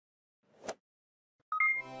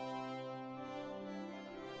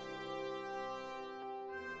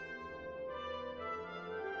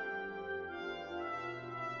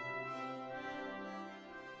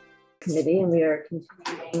Committee, and we are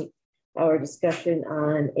continuing our discussion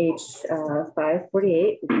on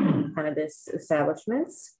H.548, cannabis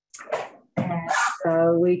establishments.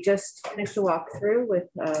 And we just finished a walkthrough with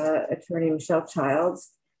Attorney Michelle Childs,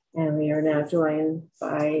 and we are now joined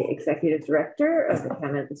by Executive Director of the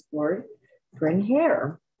Cannabis Board, Bryn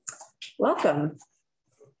Hare. Welcome.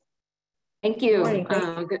 Thank you.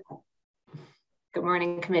 Good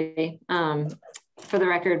morning, committee. For the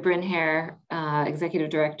record, Bryn Hare,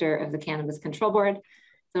 Executive Director of the Cannabis Control Board.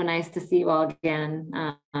 So nice to see you all again.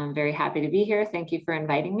 I'm very happy to be here. Thank you for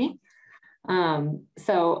inviting me.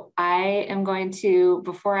 So I am going to,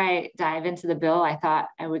 before I dive into the bill, I thought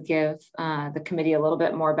I would give the committee a little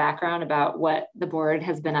bit more background about what the board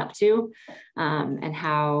has been up to and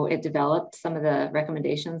how it developed some of the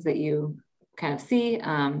recommendations that you kind of see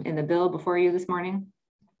in the bill before you this morning.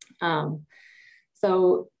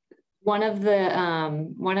 So one of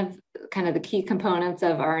kind of the key components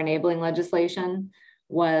of our enabling legislation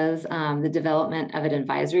was the development of an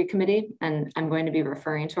advisory committee. And I'm going to be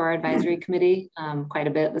referring to our advisory committee quite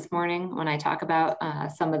a bit this morning when I talk about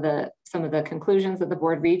some of the conclusions that the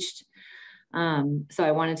board reached. So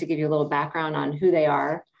I wanted to give you a little background on who they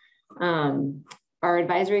are. Our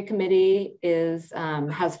advisory committee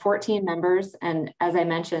has 14 members. And as I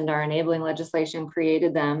mentioned, our enabling legislation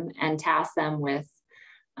created them and tasked them with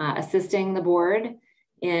assisting the board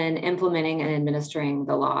in implementing and administering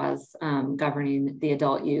the laws governing the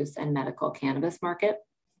adult use and medical cannabis market.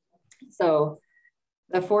 So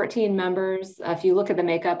the 14 members, if you look at the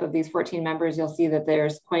makeup of these 14 members, you'll see that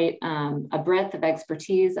there's quite a breadth of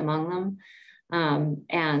expertise among them.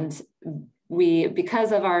 And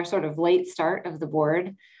because of our sort of late start of the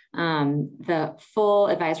board, the full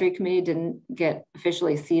advisory committee didn't get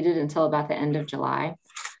officially seated until about the end of July.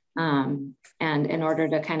 And in order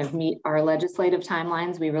to kind of meet our legislative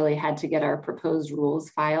timelines, we really had to get our proposed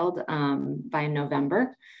rules filed by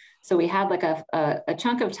November. So we had like a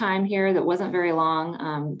chunk of time here that wasn't very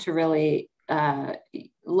long to really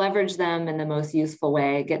leverage them in the most useful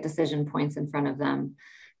way, get decision points in front of them,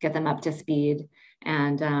 get them up to speed,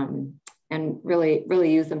 and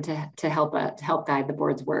really use them to help guide the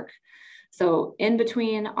board's work. So in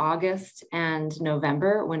between August and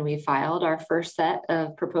November, when we filed our first set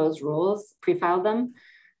of proposed rules, pre-filed them,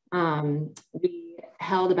 we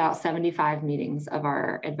held about 75 meetings of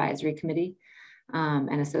our advisory committee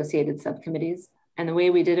and associated subcommittees. And the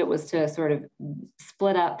way we did it was to sort of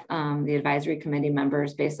split up the advisory committee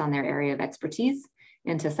members based on their area of expertise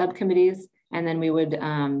into subcommittees. And then we would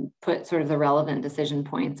put sort of the relevant decision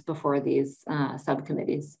points before these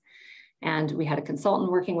subcommittees. And we had a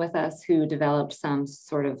consultant working with us who developed some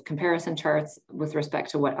sort of comparison charts with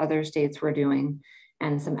respect to what other states were doing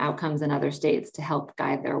and some outcomes in other states to help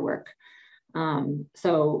guide their work.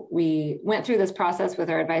 So we went through this process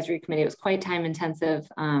with our advisory committee. It was quite time intensive,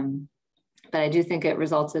 but I do think it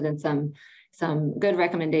resulted in some good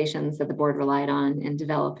recommendations that the board relied on in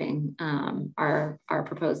developing our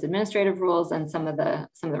proposed administrative rules and some of the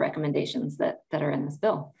recommendations that are in this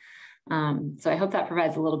bill. So I hope that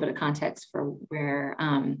provides a little bit of context for where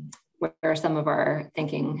some of our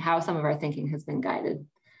thinking, how some of our thinking has been guided.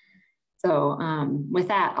 So with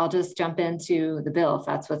that, I'll just jump into the bill if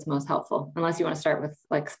that's what's most helpful, unless you want to start with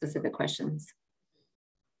like specific questions.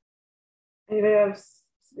 Anybody have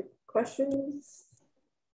specific questions?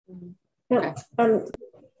 No. Okay.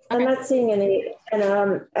 I'm not seeing any.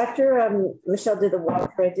 And after Michelle did the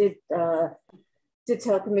walkthrough, I did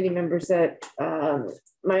tell committee members that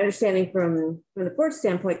my understanding from the board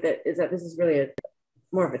standpoint is that this is really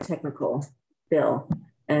more of a technical bill.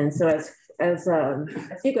 And so as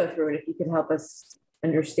you go through it, if you could help us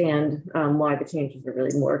understand why the changes are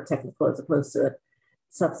really more technical as opposed to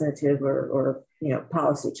substantive or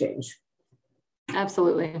policy change.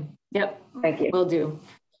 Absolutely. Yep. Thank you. Will do.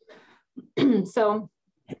 So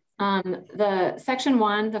the section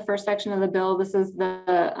 1, the first section of the bill, this is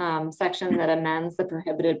the section that amends the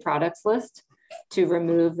prohibited products list to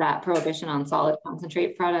remove that prohibition on solid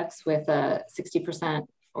concentrate products with a 60%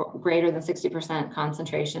 or greater than 60%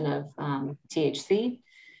 concentration of THC,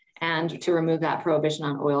 and to remove that prohibition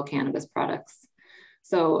on oil cannabis products.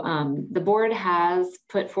 So the board has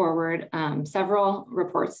put forward several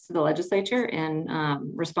reports to the legislature in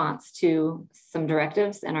response to some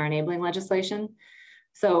directives in our enabling legislation.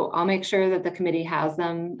 So I'll make sure that the committee has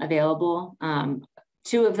them available.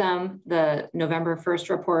 2 of them, the November 1st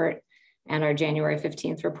report and our January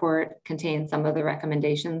 15th report, contain some of the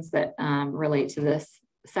recommendations that relate to this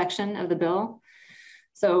section of the bill.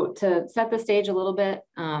 So to set the stage a little bit,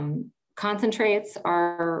 concentrates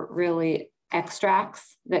are really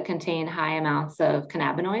extracts that contain high amounts of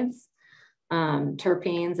cannabinoids.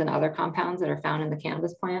 terpenes and other compounds that are found in the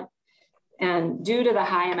cannabis plant. And due to the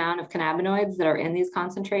high amount of cannabinoids that are in these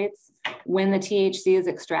concentrates, when the THC is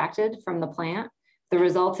extracted from the plant, the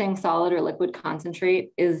resulting solid or liquid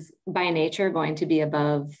concentrate is by nature going to be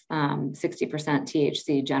above 60%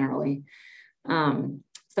 THC generally.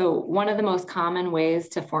 So one of the most common ways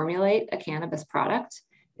to formulate a cannabis product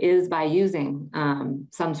is by using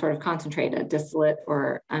some sort of concentrate, a distillate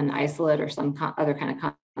or an isolate or some other kind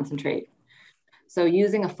of concentrate. So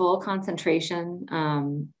using a full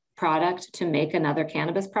concentration product to make another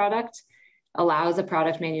cannabis product allows a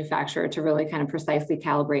product manufacturer to really kind of precisely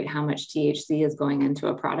calibrate how much THC is going into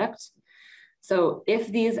a product. So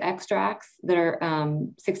if these extracts that are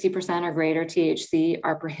 60% or greater THC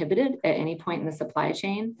are prohibited at any point in the supply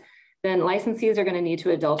chain, then licensees are going to need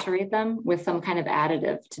to adulterate them with some kind of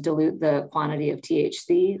additive to dilute the quantity of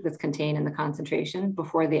THC that's contained in the concentration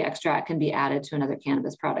before the extract can be added to another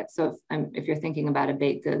cannabis product. So if you're thinking about a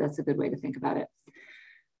baked good, that's a good way to think about it.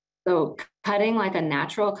 So cutting like a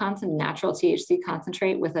natural THC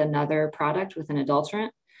concentrate with another product with an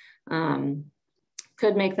adulterant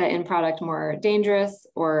could make the end product more dangerous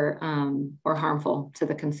or harmful to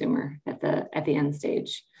the consumer at the end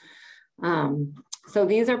stage. So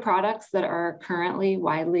these are products that are currently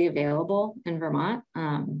widely available in Vermont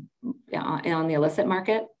on the illicit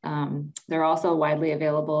market. They're also widely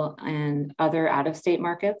available in other out-of-state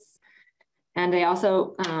markets. And they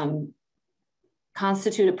also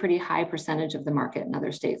constitute a pretty high percentage of the market in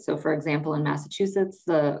other states. So for example, in Massachusetts,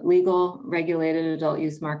 the legal regulated adult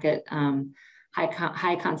use market,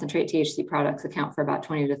 high concentrate THC products account for about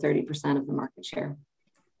 20 to 30% of the market share.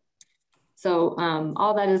 So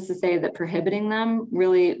all that is to say that prohibiting them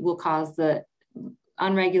really will cause the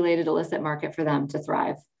unregulated illicit market for them to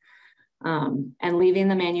thrive. And leaving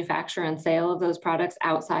the manufacture and sale of those products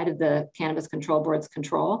outside of the Cannabis Control Board's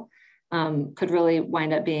control could really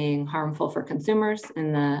wind up being harmful for consumers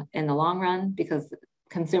in the long run, because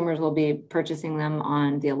consumers will be purchasing them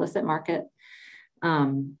on the illicit market.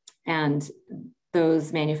 And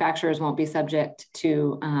those manufacturers won't be subject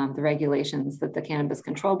to the regulations that the Cannabis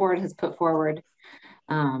Control Board has put forward.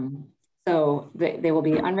 So they will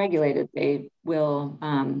be unregulated. They will,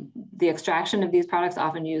 the extraction of these products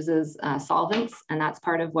often uses solvents, and that's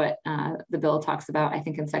part of what the bill talks about, I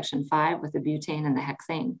think in section 5 with the butane and the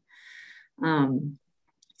hexane.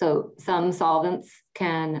 So some solvents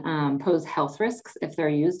can pose health risks if they're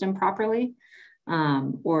used improperly,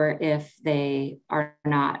 or if they are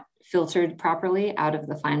not filtered properly out of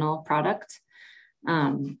the final product.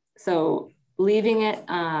 So leaving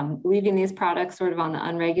these products sort of on the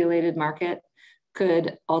unregulated market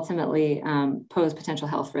could ultimately pose potential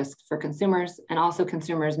health risks for consumers, and also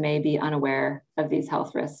consumers may be unaware of these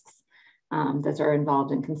health risks that are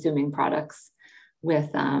involved in consuming products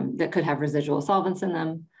with that could have residual solvents in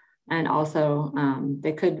them. And also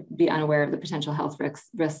they could be unaware of the potential health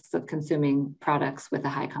risks of consuming products with a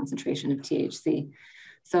high concentration of THC.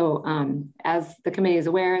 So as the committee is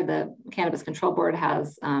aware, the Cannabis Control Board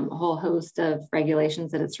has a whole host of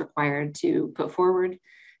regulations that it's required to put forward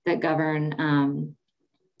that govern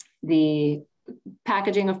the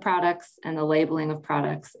packaging of products and the labeling of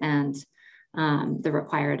products and the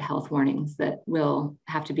required health warnings that will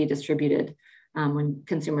have to be distributed when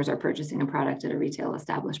consumers are purchasing a product at a retail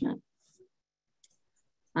establishment.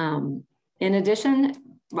 In addition,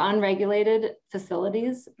 unregulated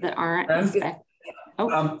facilities that aren't inspected.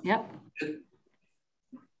 Yep.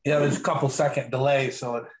 Yeah, there's a couple second delay,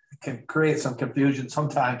 so it can create some confusion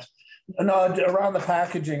sometimes. No, around the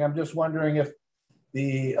packaging, I'm just wondering if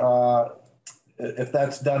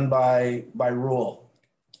that's done by rule,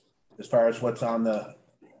 as far as what's on the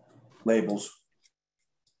labels.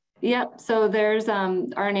 Yep. So there's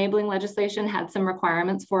our enabling legislation had some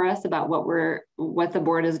requirements for us about what the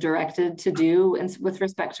board is directed to do with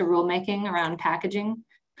respect to rulemaking around packaging.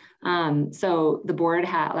 So the board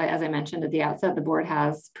as I mentioned at the outset, the board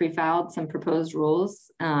has pre-filed some proposed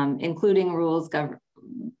rules, including rules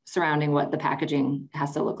surrounding what the packaging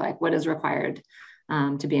has to look like, what is required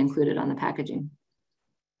to be included on the packaging.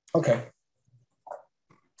 Okay.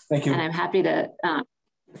 Thank you. And I'm happy to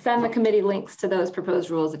send the committee links to those proposed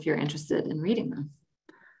rules if you're interested in reading them.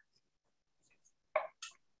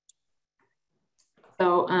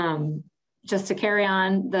 So just to carry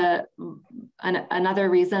on, another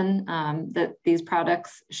reason that these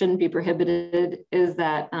products shouldn't be prohibited is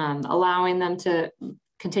that allowing them to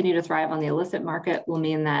continue to thrive on the illicit market will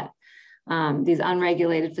mean that these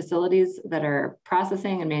unregulated facilities that are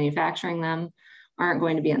processing and manufacturing them aren't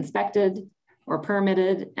going to be inspected or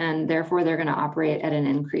permitted, and therefore they're going to operate at an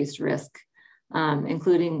increased risk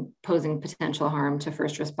including posing potential harm to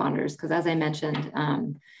first responders. Because as I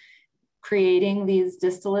mentioned, creating these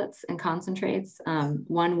distillates and concentrates,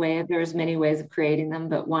 there's many ways of creating them,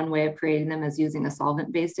 but one way of creating them is using a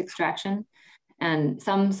solvent-based extraction. And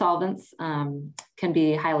some solvents can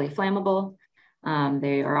be highly flammable.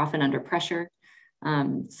 They are often under pressure.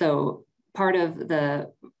 So part of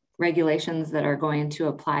the regulations that are going to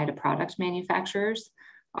apply to product manufacturers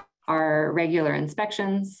are regular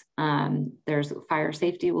inspections. There's fire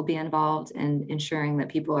safety will be involved in ensuring that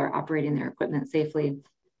people are operating their equipment safely.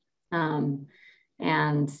 And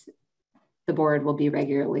the board will be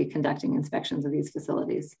regularly conducting inspections of these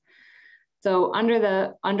facilities. So under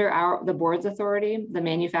the board's authority, the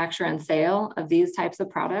manufacture and sale of these types of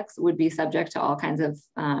products would be subject to all kinds of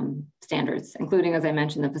standards, including, as I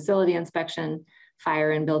mentioned, the facility inspection,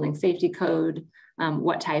 fire and building safety code,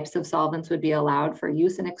 what types of solvents would be allowed for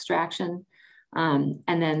use in extraction, and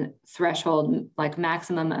then threshold, like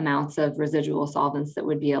maximum amounts of residual solvents that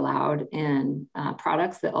would be allowed in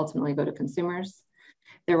products that ultimately go to consumers.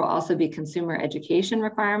 There will also be consumer education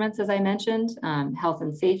requirements, as I mentioned, health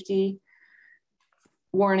and safety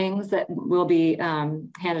warnings that will be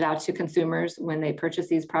handed out to consumers when they purchase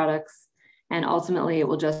these products. And ultimately, it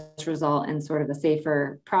will just result in sort of a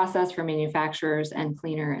safer process for manufacturers and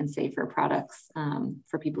cleaner and safer products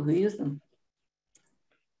for people who use them.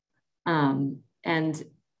 And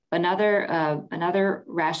another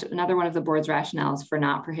one of the board's rationales for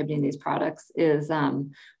not prohibiting these products is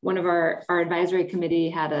one of our advisory committee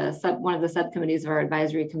had one of the subcommittees of our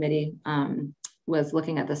advisory committee was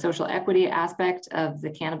looking at the social equity aspect of the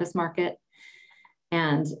cannabis market.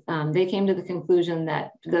 And they came to the conclusion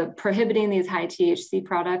that prohibiting these high THC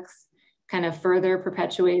products kind of further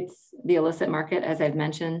perpetuates the illicit market, as I've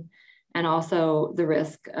mentioned, and also the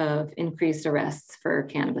risk of increased arrests for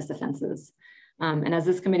cannabis offenses. And as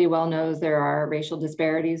this committee well knows, there are racial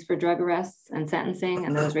disparities for drug arrests and sentencing,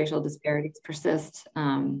 and those racial disparities persist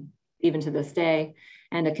even to this day.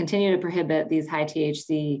 And to continue to prohibit these high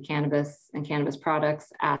THC cannabis and cannabis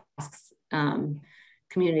products asks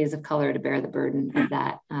communities of color to bear the burden of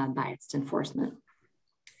that biased enforcement.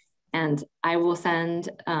 And I will send,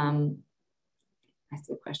 I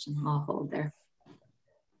see a question, I'll hold there.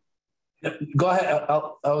 Go ahead,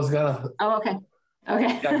 I was gonna. Oh, okay,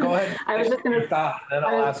 okay. Yeah, go ahead. I was just gonna stop, then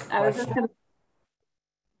I'll ask a question.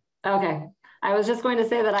 Okay, I was just going to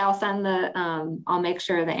say that I'll send I'll make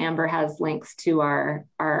sure that Amber has links to our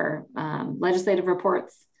legislative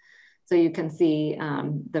reports, so you can see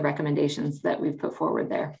the recommendations that we've put forward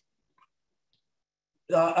there.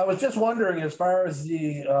 I was just wondering, as far as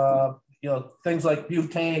the things like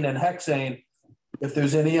butane and hexane, if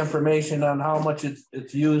there's any information on how much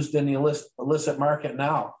it's used in the illicit market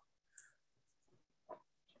now.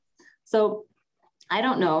 So I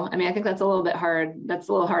don't know. I mean, I think that's a little bit hard. That's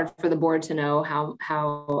a little hard for the board to know how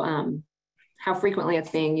frequently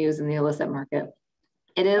it's being used in the illicit market.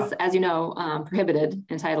 It is, as you know, prohibited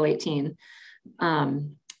in Title 18.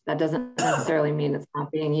 That doesn't necessarily mean it's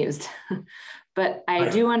not being used. But I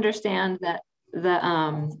do understand that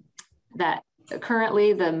that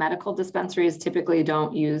currently the medical dispensaries typically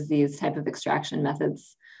don't use these type of extraction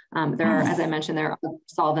methods. There are, as I mentioned, there are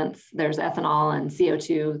solvents, there's ethanol and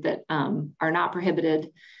CO2 that are not prohibited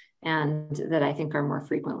and that I think are more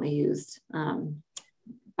frequently used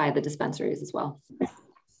by the dispensaries as well.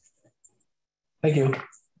 Thank you.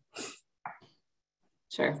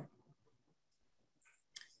 Sure.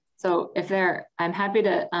 So I'm happy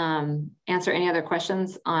to answer any other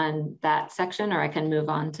questions on that section, or I can move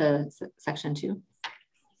on to section 2.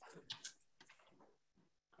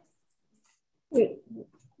 We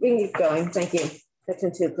can keep going, thank you.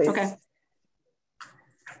 Section 2, please. Okay.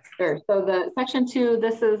 Sure, so the section 2,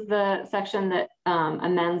 this is the section that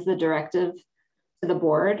amends the directive to the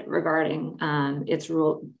board regarding its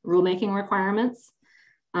rulemaking requirements.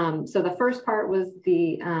 So the first part was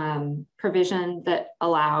the provision that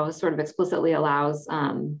sort of explicitly allows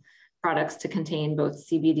products to contain both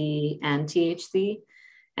CBD and THC.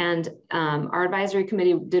 And our advisory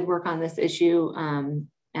committee did work on this issue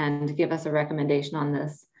and give us a recommendation on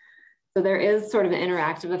this. So there is sort of an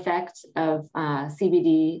interactive effect of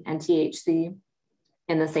CBD and THC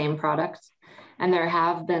in the same product. And there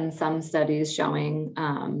have been some studies showing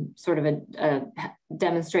sort of a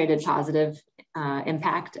demonstrated positive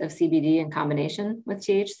impact of CBD in combination with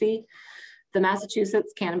THC. The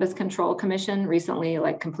Massachusetts Cannabis Control Commission recently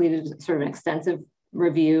completed sort of an extensive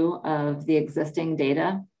review of the existing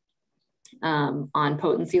data on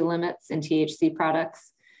potency limits in THC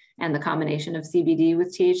products and the combination of CBD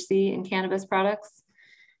with THC in cannabis products.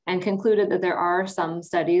 and concluded that there are some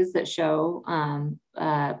studies that show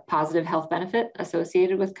positive health benefit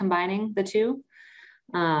associated with combining the two.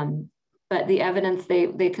 But the evidence,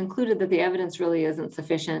 they concluded that the evidence really isn't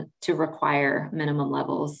sufficient to require minimum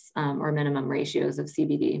levels or minimum ratios of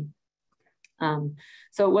CBD.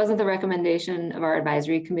 So it wasn't the recommendation of our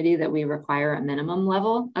advisory committee that we require a minimum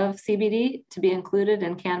level of CBD to be included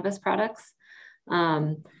in cannabis products.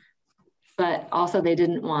 But also they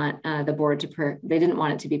didn't want the board they didn't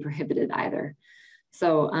want it to be prohibited either.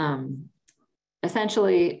 So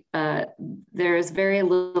essentially there is very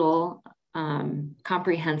little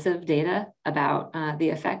comprehensive data about the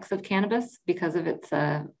effects of cannabis because it's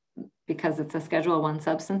a Schedule I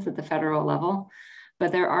substance at the federal level.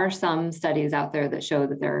 But there are some studies out there that show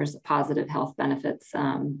that there's positive health benefits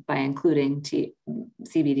by including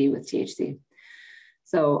CBD with THC.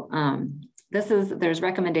 So there's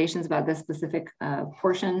recommendations about this specific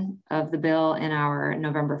portion of the bill in our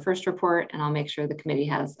November 1st report, and I'll make sure the committee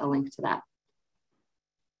has a link to that.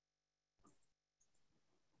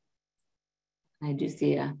 I do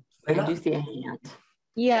see a hand.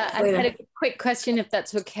 Yeah, I had a quick question, if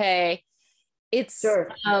that's okay. It's sure.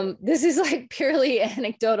 This is like purely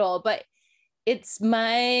anecdotal, but it's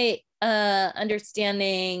my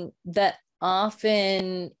understanding that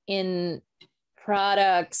often in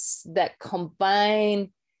products that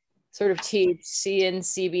combine sort of THC and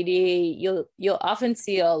CBD, you'll often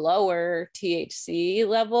see a lower THC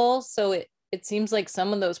level. So it seems like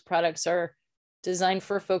some of those products are designed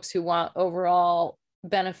for folks who want overall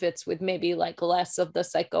benefits with maybe like less of the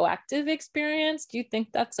psychoactive experience. Do you think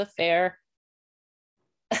that's a fair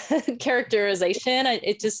characterization?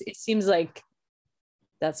 It seems like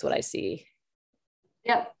that's what I see.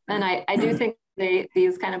 Yep. And I do think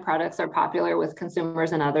these kind of products are popular with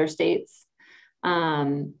consumers in other states.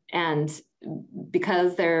 And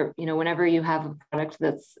because they're, whenever you have a product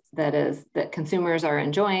that consumers are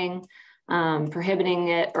enjoying, prohibiting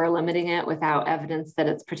it or limiting it without evidence that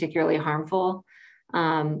it's particularly harmful,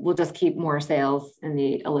 will just keep more sales in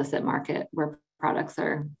the illicit market where products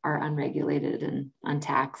are unregulated and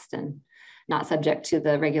untaxed and not subject to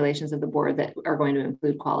the regulations of the board that are going to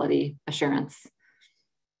include quality assurance.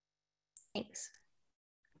 Thanks.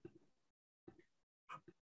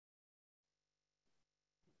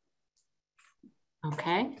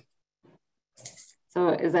 Okay.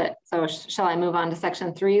 So shall I move on to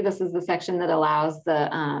section 3? This is the section that allows the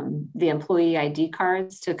employee ID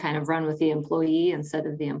cards to kind of run with the employee instead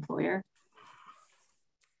of the employer.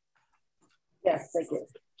 Yes, thank you.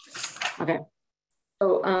 Okay.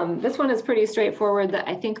 So this one is pretty straightforward. That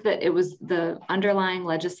I think that it was the underlying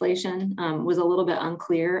legislation was a little bit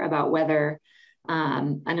unclear about whether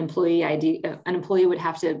an employee would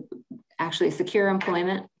have to actually secure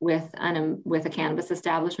employment with a cannabis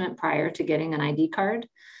establishment prior to getting an ID card.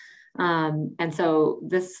 And so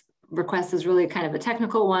this request is really kind of a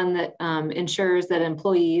technical one that ensures that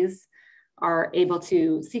employees are able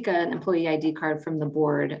to seek an employee ID card from the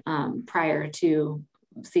board prior to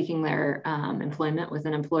seeking their employment with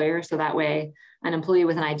an employer. So that way an employee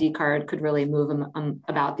with an ID card could really move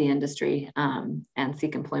about the industry and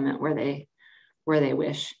seek employment where they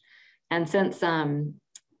wish. And since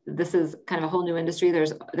this is kind of a whole new industry,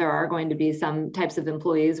 there are going to be some types of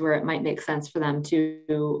employees where it might make sense for them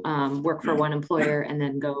to work for one employer and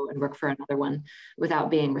then go and work for another one without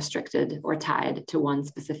being restricted or tied to one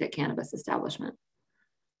specific cannabis establishment.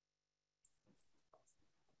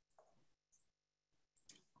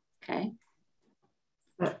 Okay.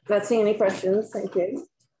 Not seeing any questions, thank you.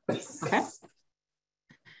 Okay.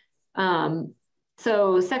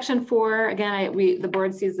 So section 4, again, the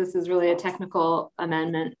board sees this as really a technical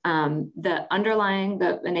amendment. The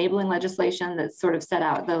enabling legislation that sort of set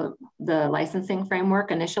out the licensing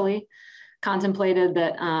framework initially contemplated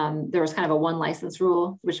that there was kind of a one license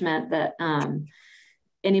rule, which meant that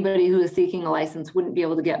anybody who is seeking a license wouldn't be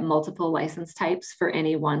able to get multiple license types for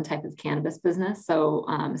any one type of cannabis business. So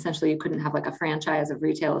essentially you couldn't have like a franchise of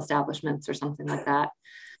retail establishments or something like that.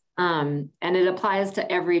 And it applies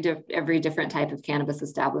to every different type of cannabis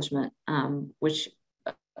establishment, which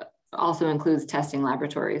also includes testing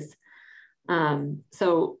laboratories.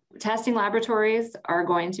 So testing laboratories are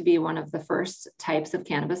going to be one of the first types of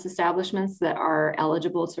cannabis establishments that are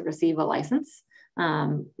eligible to receive a license.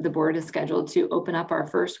 The board is scheduled to open up our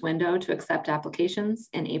first window to accept applications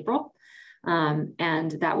in April.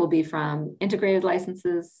 And that will be from integrated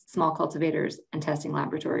licenses, small cultivators, and testing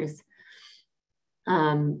laboratories.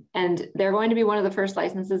 And they're going to be one of the first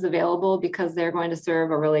licenses available because they're going to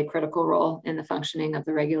serve a really critical role in the functioning of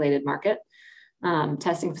the regulated market.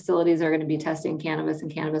 Testing facilities are going to be testing cannabis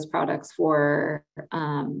and cannabis products for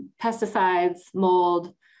pesticides,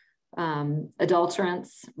 mold,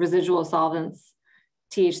 adulterants, residual solvents,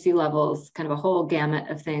 THC levels, kind of a whole gamut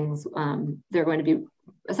of things. They're going to be,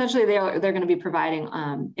 essentially they're going to be providing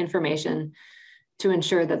information to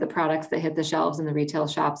ensure that the products that hit the shelves in the retail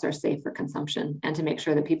shops are safe for consumption, and to make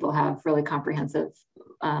sure that people have really comprehensive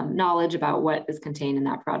knowledge about what is contained in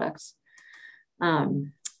that product.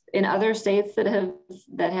 In other states that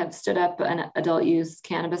have stood up an adult use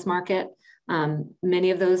cannabis market,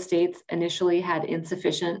 many of those states initially had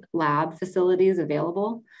insufficient lab facilities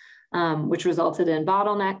available, which resulted in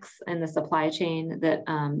bottlenecks in the supply chain that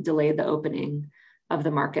delayed the opening of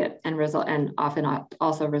the market and often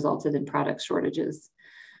also resulted in product shortages.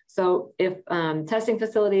 So if the testing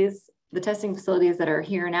facilities that are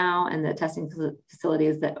here now and the testing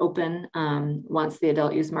facilities that open once the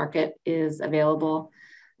adult use market is available,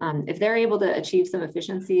 if they're able to achieve some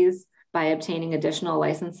efficiencies by obtaining additional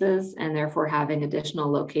licenses and therefore having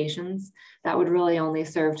additional locations, that would really only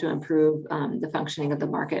serve to improve the functioning of the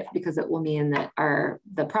market, because it will mean that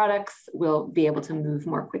the products will be able to move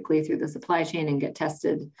more quickly through the supply chain and get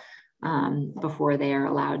tested before they are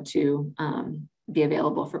allowed to be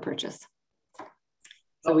available for purchase.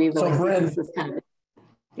 So we really Bryn, this is kind of,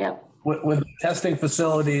 yep. With testing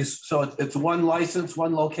facilities, so it's one license,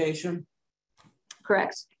 one location?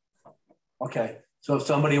 Correct. Okay. So if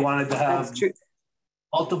somebody wanted to have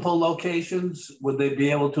multiple locations, would they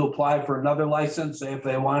be able to apply for another license? Say if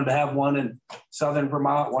they wanted to have one in Southern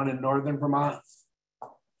Vermont, one in Northern Vermont?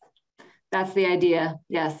 That's the idea,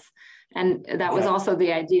 yes. And that was also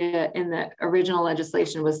the idea in the original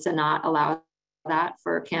legislation, was to not allow that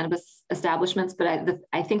for cannabis establishments. But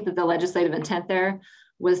I think that the legislative intent there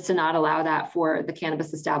was to not allow that for the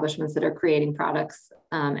cannabis establishments that are creating products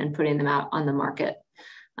and putting them out on the market.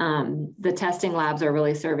 The testing labs are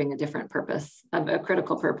really serving a different purpose, a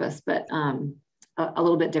critical purpose, but a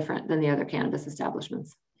little bit different than the other cannabis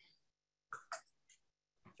establishments.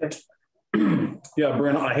 Yeah,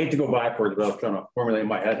 Bryn, I hate to go backwards, but I was trying to formulate in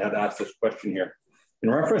my head how to ask this question here. In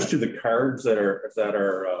reference to the cards that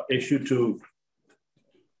are issued to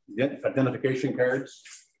identification cards,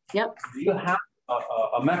 yep. Do you have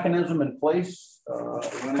a mechanism in place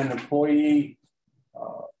when an employee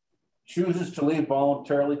chooses to leave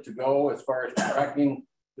voluntarily to go, as far as tracking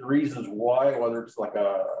the reasons why, whether it's like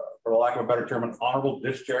for lack of a better term, an honorable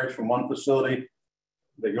discharge from one facility,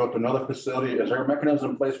 they go to another facility? Is there a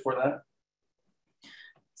mechanism in place for that?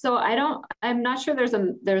 So I'm not sure there's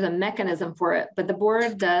a mechanism for it, but the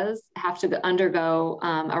board does have to undergo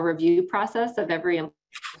a review process of every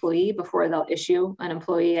employee before they'll issue an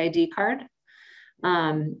employee ID card.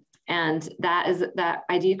 And that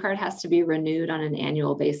ID card has to be renewed on an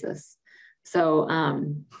annual basis. So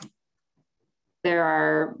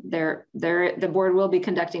the board will be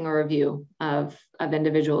conducting a review of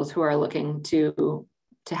individuals who are looking to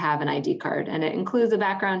have an ID card, and it includes a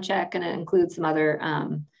background check, and it includes some other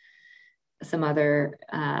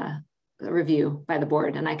review by the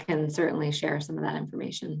board. And I can certainly share some of that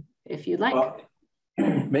information if you'd like. Well,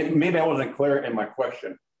 maybe I wasn't clear in my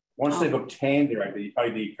question. Once they've obtained their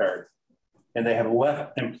ID card and they have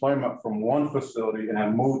left employment from one facility and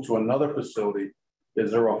have moved to another facility,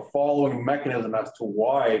 is there a following mechanism as to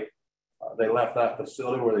why they left that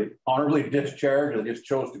facility? Were they honorably discharged, or they just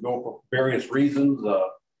chose to go for various reasons?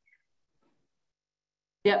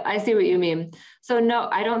 Yep, I see what you mean. So no,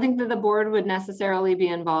 I don't think that the board would necessarily be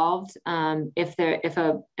involved if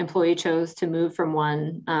an employee chose to move from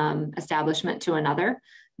one establishment to another.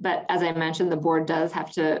 But as I mentioned, the board does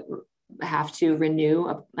have to renew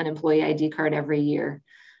an employee ID card every year.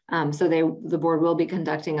 So the board will be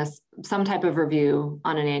conducting some type of review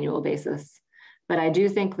on an annual basis. But I do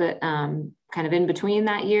think that kind of in between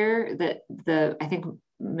that year, that I think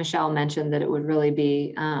Michelle mentioned that it would really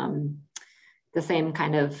be the same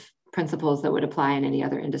kind of principles that would apply in any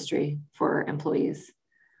other industry for employees.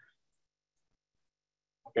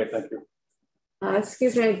 Okay, thank you.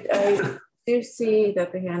 Excuse me, I do see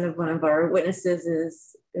that the hand of one of our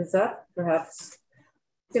witnesses is up. Perhaps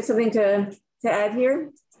you have something to add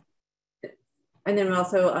here? And then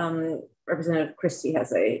also Representative Christie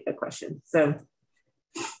has a question. So.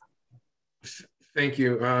 Thank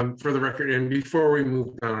you. For the record, and before we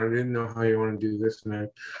move on, I didn't know how you want to do this, and I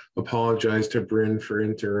apologize to Bryn for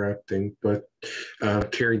interrupting, but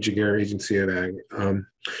Carrie Jaguar, Agency of Ag,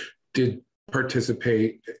 did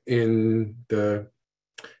participate in the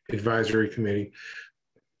advisory committee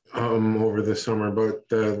over the summer, but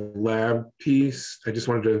the lab piece, I just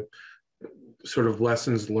wanted to sort of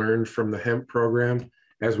lessons learned from the hemp program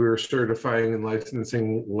as we were certifying and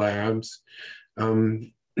licensing labs.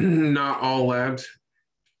 Not all labs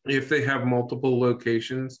if they have multiple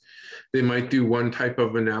locations, they might do one type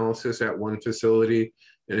of analysis at one facility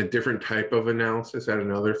and a different type of analysis at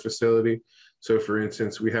another facility. So for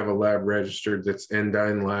instance, we have a lab registered that's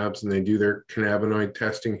Endyne Labs, and they do their cannabinoid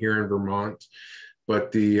testing here in Vermont,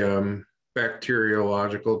 but the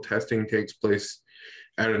bacteriological testing takes place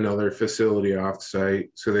at another facility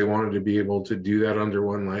off-site. So they wanted to be able to do that under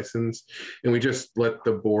one license. And we just let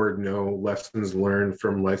the board know lessons learned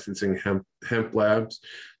from licensing hemp labs.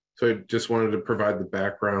 So I just wanted to provide the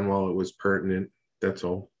background while it was pertinent. That's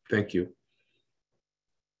all. Thank you.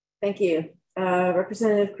 Thank you.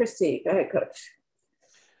 Representative Christie, go ahead, Coach.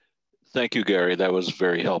 Thank you, Gary. That was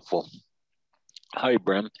very helpful. Hi,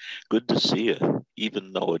 Brem. Good to see you,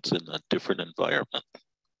 even though it's in a different environment.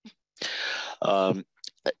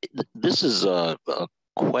 This is a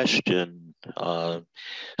question.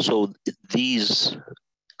 So these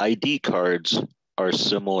ID cards are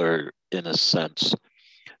similar in a sense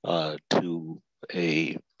to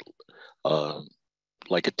a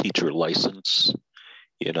like a teacher license,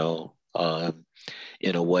 you know,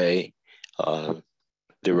 in a way.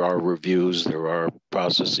 There are reviews, there are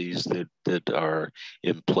processes that are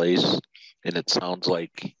in place, and it sounds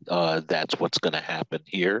like that's what's going to happen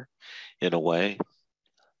here in a way.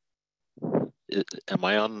 Am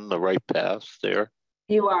I on the right path there?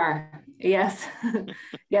 You are, yes.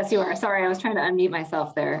 Yes, you are. Sorry, I was trying to unmute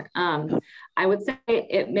myself there. I would say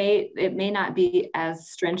it may not be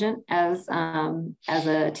as stringent as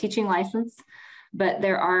a teaching license, but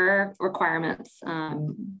there are requirements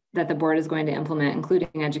that the board is going to implement,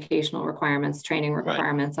 including educational requirements, training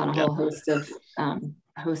requirements on a whole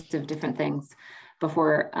host of different things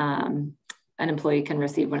before an employee can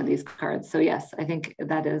receive one of these cards. So yes, I think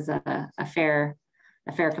that is a fair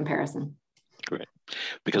comparison. Great,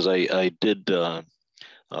 because I did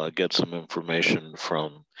get some information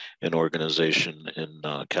from an organization in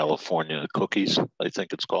California, Cookies, I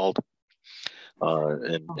think it's called.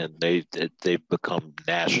 And they've become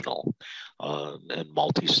national and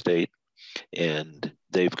multi-state, and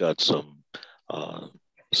they've got some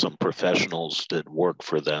professionals that work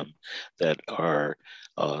for them that are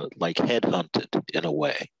like headhunted in a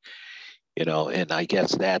way, you know. And I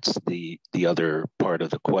guess that's the other part of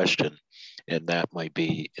the question, and that might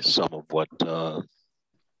be some of what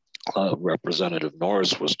Representative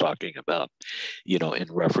Norris was talking about, you know,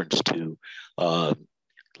 in reference to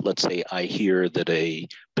let's say I hear that a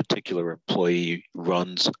particular employee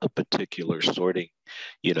runs a particular sorting,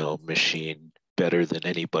 you know, machine better than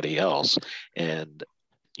anybody else. And,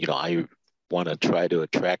 you know, I want to try to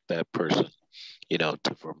attract that person, you know,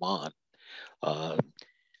 to Vermont.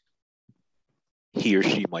 He or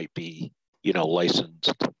she might be, you know,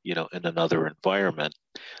 licensed, you know, in another environment.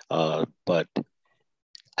 But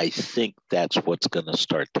I think that's what's going to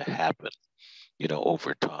start to happen, you know,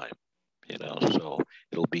 over time. You know, so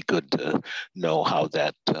it'll be good to know how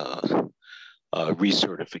that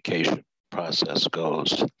recertification process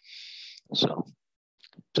goes. So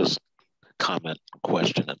just comment,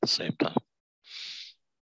 question at the same time.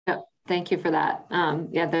 Yeah, thank you for that.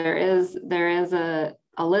 Yeah, there is a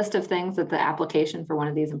list of things that the application for one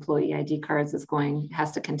of these employee ID cards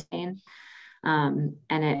has to contain. And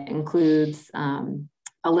it includes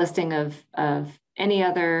a listing of any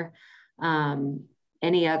other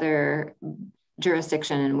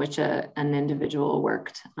jurisdiction in which an individual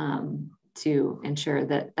worked to ensure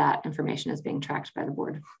that that information is being tracked by the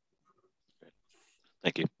board.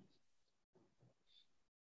 Thank you.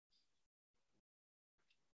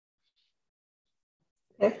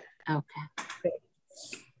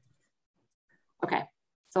 Okay,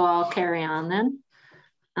 so I'll carry on then.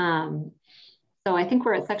 So I think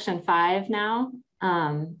we're at section 5 now.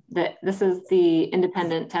 That this is the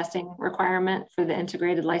independent testing requirement for the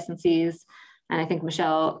integrated licensees. And I think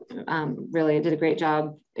Michelle really did a great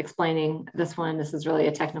job explaining this one. This is really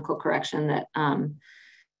a technical correction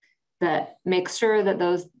that makes sure that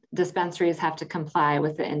those dispensaries have to comply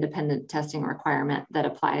with the independent testing requirement that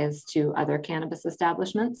applies to other cannabis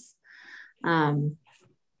establishments. And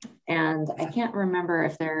I can't remember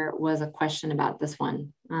if there was a question about this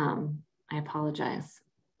one. I apologize.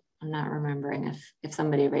 I'm not remembering if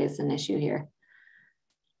somebody raised an issue here.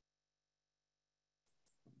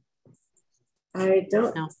 I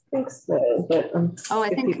don't think so, but I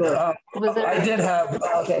think was there? I did have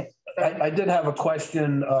okay. I did have a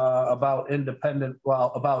question about independent,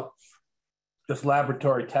 about just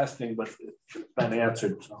laboratory testing, but it's been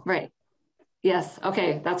answered. So. Right. Yes.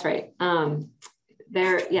 Okay, that's right.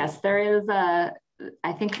 There is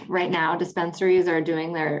I think right now dispensaries are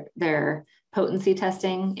doing their potency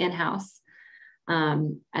testing in-house.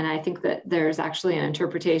 And I think that there's actually an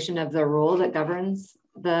interpretation of the rule that governs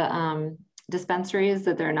dispensaries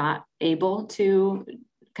that they're not able to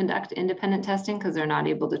conduct independent testing because they're not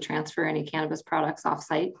able to transfer any cannabis products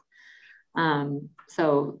off-site.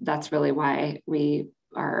 So that's really why we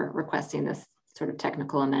are requesting this sort of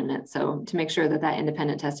technical amendment. So to make sure that that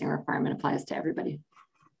independent testing requirement applies to everybody.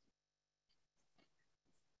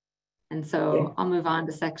 And so I'll move on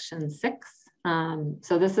to section 6.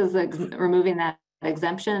 So this is removing that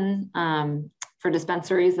exemption for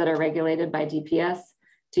dispensaries that are regulated by DPS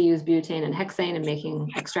to use butane and hexane in making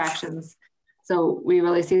extractions. So we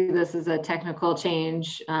really see this as a technical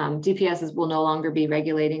change. DPS will no longer be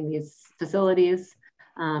regulating these facilities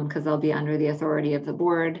because they'll be under the authority of the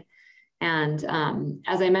board. And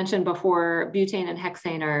as I mentioned before, butane and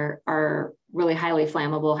hexane are really highly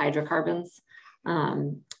flammable hydrocarbons.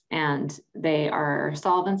 And they are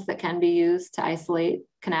solvents that can be used to isolate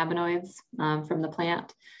cannabinoids from the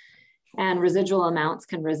plant. And residual amounts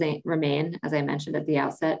can remain, as I mentioned at the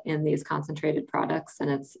outset, in these concentrated products.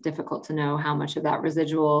 And it's difficult to know how much of that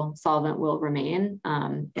residual solvent will remain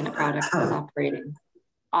in a product that's operating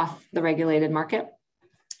off the regulated market.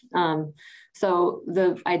 So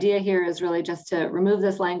the idea here is really just to remove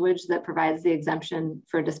this language that provides the exemption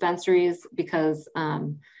for dispensaries, because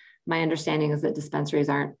my understanding is that dispensaries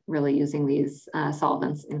aren't really using these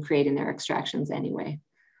solvents in creating their extractions anyway.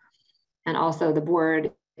 And also the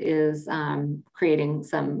board is creating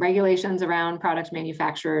some regulations around product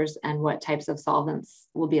manufacturers and what types of solvents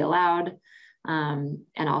will be allowed, and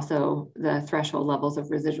also the threshold levels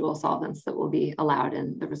of residual solvents that will be allowed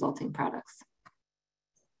in the resulting products.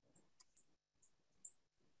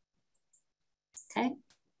 Okay,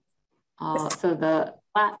 so the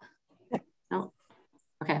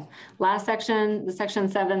last section, the section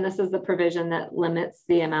 7, this is the provision that limits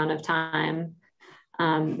the amount of time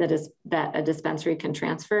that a dispensary can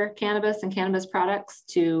transfer cannabis and cannabis products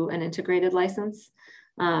to an integrated license.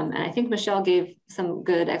 And I think Michelle gave some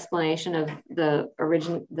good explanation of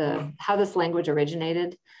how this language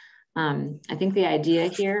originated. I think the idea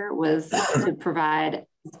here was to provide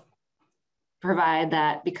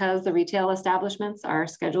that because the retail establishments are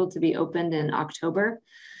scheduled to be opened in October,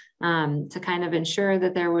 to kind of ensure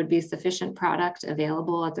that there would be sufficient product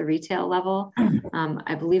available at the retail level.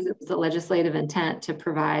 I believe it was the legislative intent to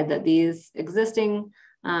provide that these existing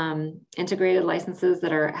integrated licenses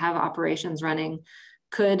that have operations running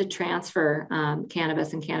could transfer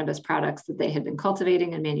cannabis and cannabis products that they had been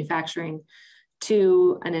cultivating and manufacturing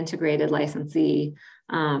to an integrated licensee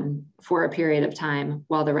for a period of time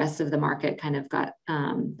while the rest of the market kind of got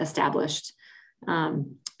established.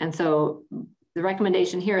 And so the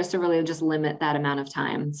recommendation here is to really just limit that amount of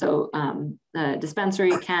time. So a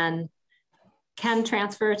dispensary can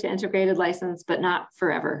transfer to integrated license, but not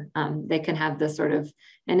forever. They can have this sort of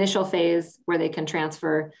initial phase where they can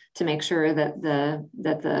transfer to make sure that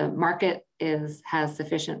the market has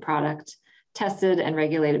sufficient product, tested and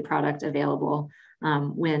regulated product available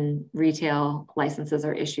when retail licenses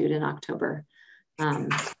are issued in October.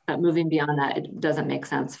 But moving beyond that, it doesn't make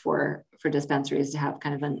sense for dispensaries to have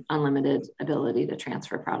kind of an unlimited ability to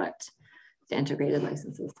transfer product to integrated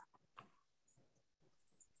licenses.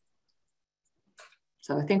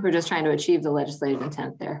 So I think we're just trying to achieve the legislative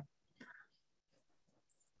intent there.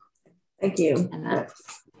 Thank you. And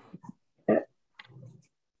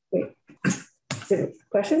wait.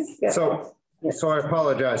 Questions? Yeah. So I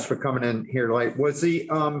apologize for coming in here late.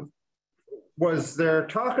 Was there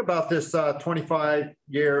talk about this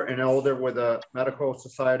 25-year and older with a medical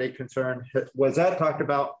society concern? Was that talked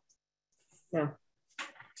about? Yeah.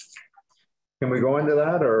 Can we go into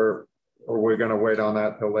that, or are we going to wait on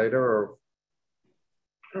that till later?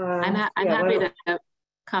 Or I'm happy to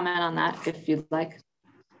comment on that if you'd like.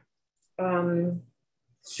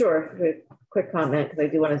 Sure. Quick comment, because I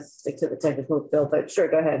do want to stick to the technical bill, but sure,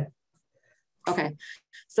 go ahead. Okay,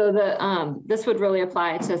 so this would really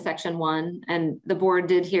apply to section 1, and the board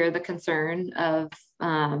did hear the concern of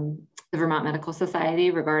the Vermont Medical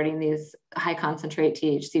Society regarding these high concentrate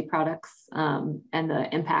THC products and the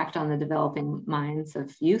impact on the developing minds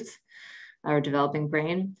of youth or developing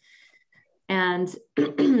brain. And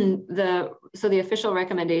so the official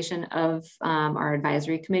recommendation of our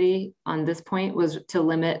advisory committee on this point was to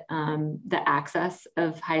limit the access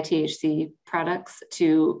of high THC products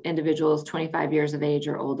to individuals 25 years of age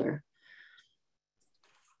or older.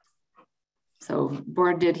 So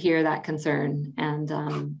board did hear that concern, and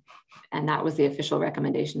that was the official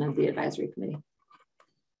recommendation of the advisory committee.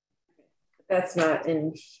 That's not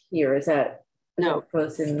in here, is that? No,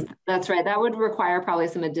 that's right. That would require probably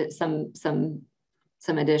some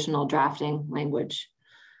additional drafting language.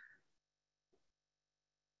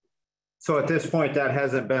 so at this point, that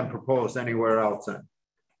hasn't been proposed anywhere else then?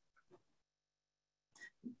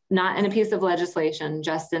 not in a piece of legislation,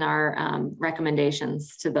 just in our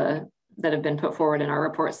recommendations to that have been put forward in our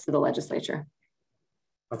reports to the legislature.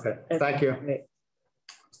 Okay, thank you. Great.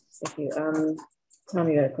 Thank you. Tom,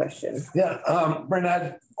 you got a question? Yeah, Brent, I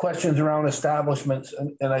had questions around establishments,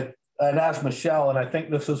 and I'd asked Michelle, and I think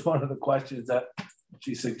this was one of the questions that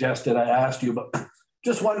she suggested I asked you, but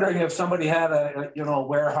just wondering if somebody had a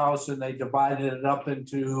warehouse and they divided it up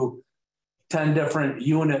into 10 different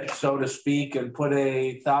units, so to speak, and put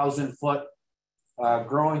a 1,000-foot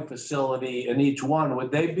growing facility in each one,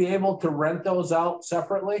 would they be able to rent those out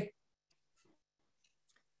separately?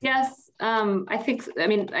 Yes, I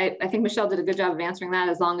think Michelle did a good job of answering that,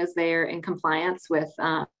 as long as they're in compliance with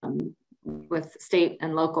state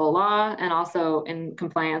and local law, and also in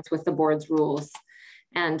compliance with the board's rules.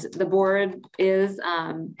 And the board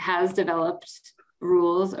has developed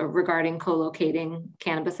rules regarding co-locating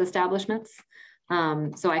cannabis establishments.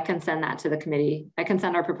 So I can send that to the committee. I can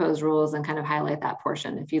send our proposed rules and kind of highlight that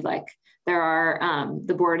portion if you'd like. There are,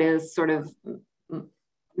 the board is sort of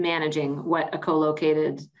managing what a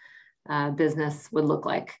co-located business would look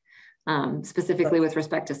like, specifically with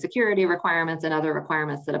respect to security requirements and other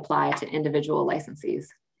requirements that apply to individual licensees.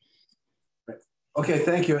 Okay,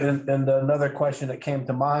 thank you. And another question that came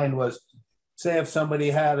to mind was, say if somebody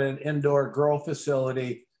had an indoor grow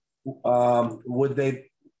facility, would they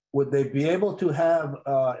be able to have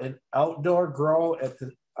an outdoor grow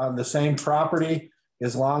on the same property,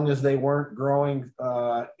 as long as they weren't growing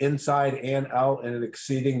inside and out and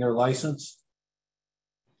exceeding their license?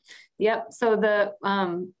 Yep. So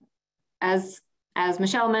as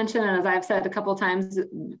Michelle mentioned, and as I've said a couple of times,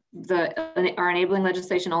 our enabling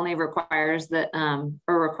legislation only requires that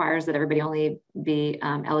everybody only be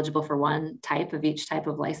eligible for one type of each type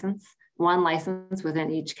of license, one license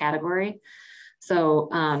within each category. So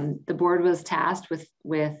the board was tasked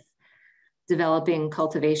with developing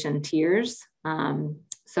cultivation tiers.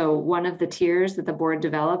 So one of the tiers that the board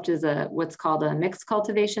developed is what's called a mixed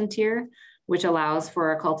cultivation tier, which allows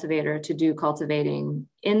for a cultivator to do cultivating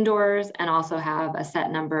indoors and also have a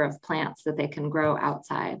set number of plants that they can grow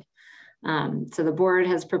outside. So the board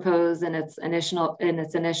has proposed in its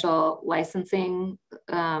initial licensing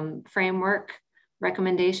framework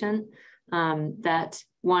recommendation that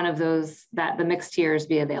one of those, that the mixed tiers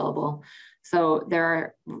be available. So there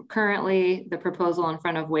are currently, the proposal in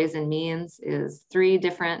front of Ways and Means is 3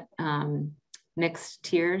 different mixed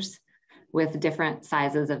tiers with different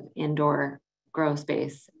sizes of indoor grow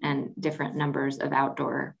space and different numbers of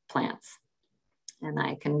outdoor plants. And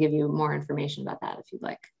I can give you more information about that if you'd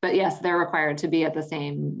like. But yes, they're required to be at the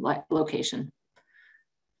same location.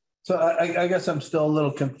 So I guess I'm still a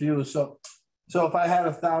little confused. So if I had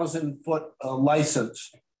a 1,000-foot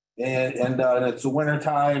license and it's the winter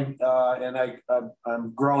time and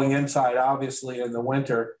I'm growing inside, obviously in the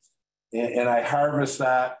winter, and I harvest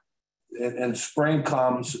that and spring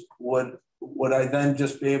comes, would I then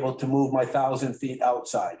just be able to move my 1,000 feet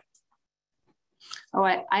outside? Oh,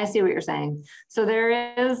 I see what you're saying. So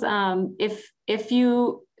there is, if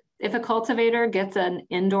a cultivator gets an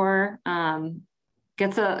indoor,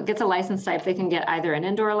 gets a license type, they can get either an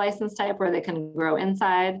indoor license type where they can grow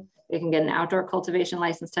inside, they can get an outdoor cultivation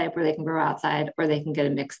license type where they can grow outside, or they can get a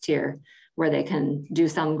mixed tier where they can do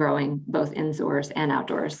some growing both indoors and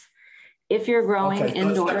outdoors. If you're growing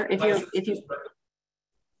indoor,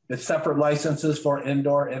 it's separate licenses for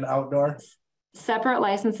indoor and outdoor? Separate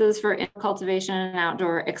licenses for indoor cultivation and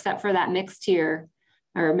outdoor, except for that mixed tier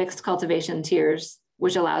or mixed cultivation tiers,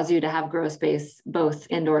 which allows you to have grow space both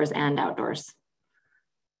indoors and outdoors.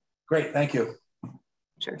 Great, thank you.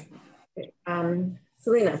 Sure. Okay.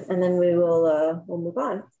 Selena, and then we'll move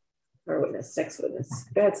on. Our next witness.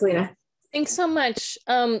 Go ahead, Selena. Thanks so much.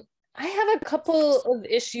 I have a couple of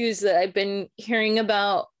issues that I've been hearing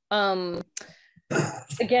about again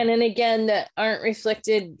and again that aren't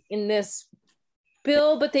reflected in this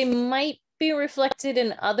bill, but they might be reflected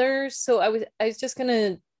in others. So I was just going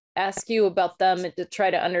to ask you about them to try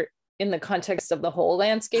to in the context of the whole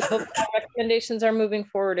landscape of recommendations are moving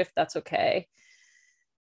forward, if that's okay.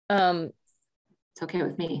 It's okay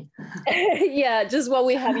with me. Yeah, just while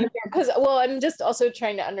we have you here, because I'm just also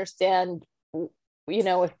trying to understand,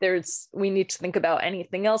 if we need to think about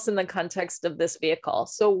anything else in the context of this vehicle.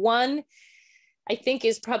 So one, I think,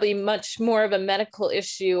 is probably much more of a medical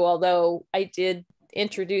issue, although I did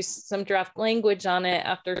introduce some draft language on it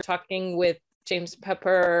after talking with James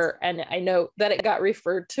Pepper, and I know that it got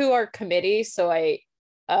referred to our committee. So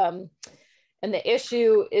and the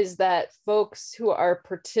issue is that folks who are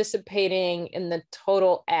participating in the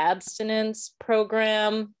total abstinence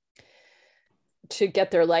program to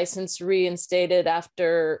get their license reinstated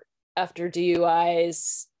after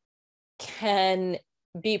DUIs can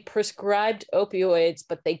be prescribed opioids,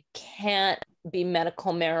 but they can't be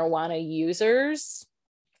medical marijuana users.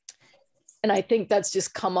 And I think that's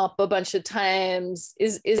just come up a bunch of times.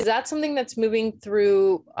 Is that something that's moving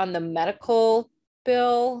through on the medical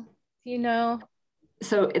bill, you know?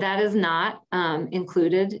 So that is not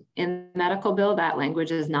included in the medical bill. That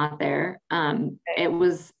language is not there.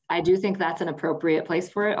 I do think that's an appropriate place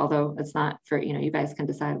for it, although it's not for, you guys can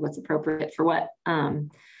decide what's appropriate for what.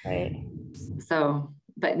 Right. So,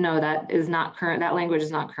 but no, that is not current. That language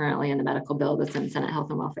is not currently in the medical bill that's in Senate Health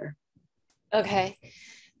and Welfare. Okay.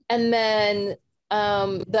 And then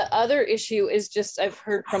the other issue is just, I've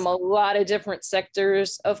heard from a lot of different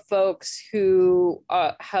sectors of folks who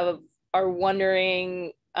are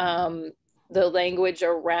wondering the language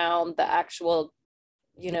around the actual,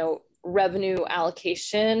 revenue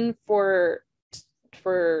allocation for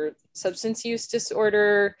substance use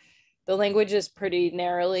disorder. The language is pretty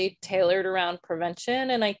narrowly tailored around prevention.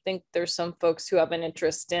 And I think there's some folks who have an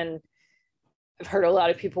interest in, I've heard a lot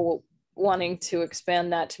of people wanting to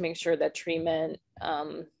expand that to make sure that treatment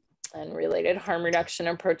and related harm reduction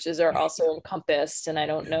approaches are also encompassed. And I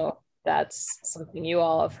don't know if that's something you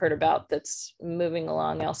all have heard about that's moving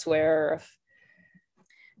along elsewhere.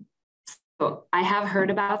 So I have heard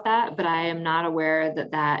about that, but I am not aware that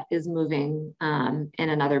that is moving in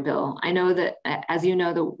another bill. I know that, as you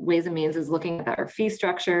know, the Ways and Means is looking at our fee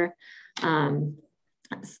structure.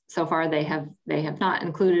 So far, they have not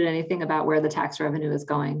included anything about where the tax revenue is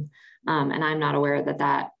going. And I'm not aware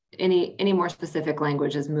that any more specific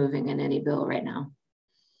language is moving in any bill right now.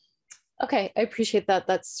 Okay, I appreciate that.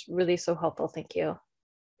 That's really so helpful. Thank you.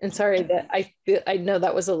 And sorry that I know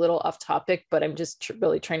that was a little off topic, but I'm just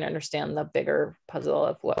really trying to understand the bigger puzzle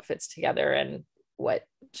of what fits together and what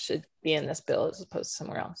should be in this bill as opposed to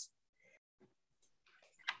somewhere else.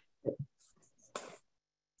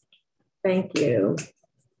 Thank you.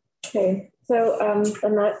 Okay, so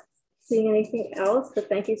I'm not seeing anything else, but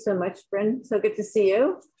thank you so much, Bryn. So good to see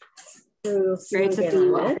you. Great to see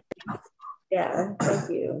you. Yeah, thank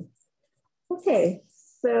you. Okay,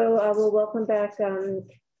 so we'll welcome back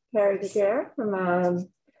Carrie Daguerre from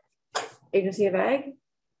Agency of Ag.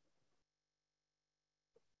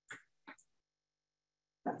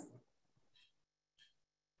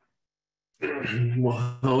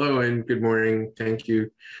 Well, hello and good morning. Thank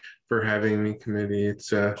you for having me, committee. It's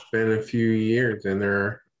been a few years and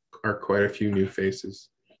there are quite a few new faces.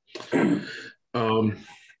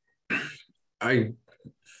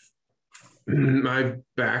 My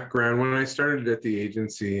background, when I started at the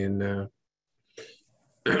agency in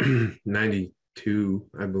 92,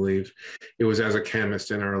 I believe, it was as a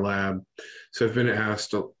chemist in our lab. So I've been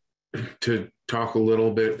asked to talk a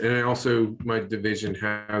little bit, and also my division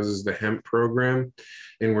houses the hemp program,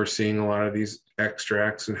 and we're seeing a lot of these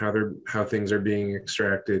extracts and how things are being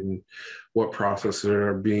extracted and what processes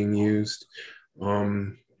are being used.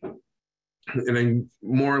 And I'm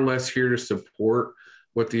more or less here to support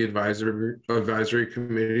what the advisory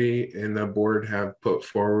committee and the board have put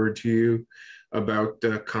forward to you about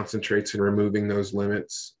concentrates and removing those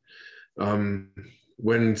limits.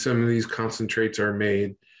 When some of these concentrates are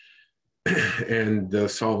made and the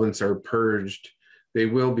solvents are purged, they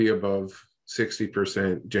will be above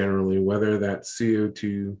 60% generally, whether that's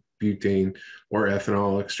CO2, butane, or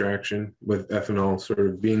ethanol extraction, with ethanol sort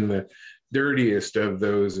of being the dirtiest of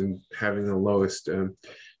those and having the lowest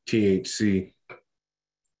THC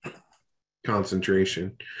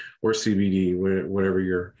concentration, or CBD, whatever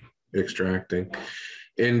you're extracting.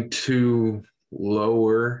 And to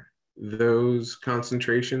lower those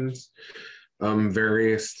concentrations,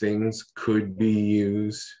 various things could be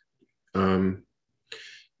used, and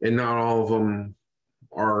not all of them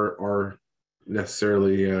are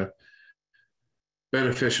necessarily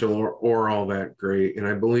beneficial or all that great. And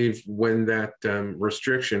I believe when that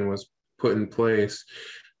restriction was put in place,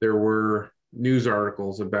 there were news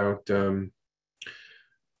articles about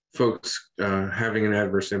folks having an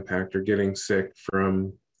adverse impact or getting sick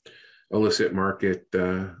from illicit market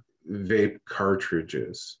vape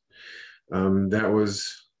cartridges. That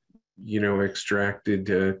was, extracted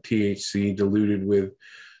THC diluted with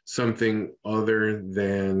something other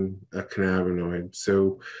than a cannabinoid.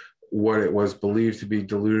 So what it was believed to be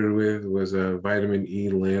diluted with was a vitamin E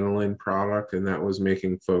lanolin product, and that was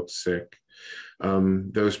making folks sick.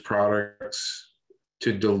 Those products,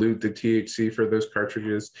 to dilute the THC for those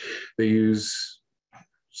cartridges, they use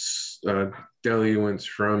diluents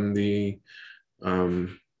from the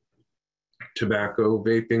tobacco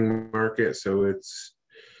vaping market. So it's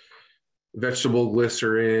vegetable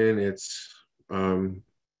glycerin, it's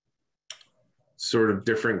sort of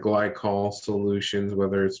different glycol solutions,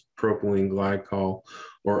 whether it's propylene glycol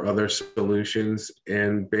or other solutions,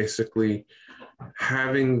 and basically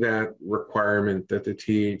having that requirement that the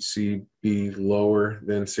THC be lower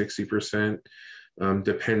than 60%,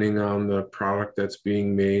 depending on the product that's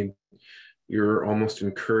being made, you're almost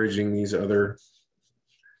encouraging these other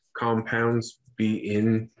compounds be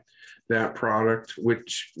in that product,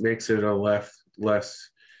 which makes it a less,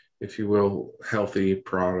 if you will, healthy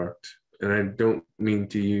product. And I don't mean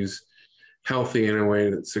to use healthy in a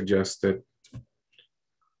way that suggests that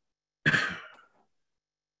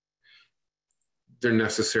they're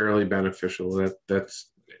necessarily beneficial.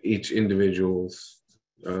 That's each individual's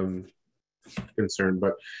concern,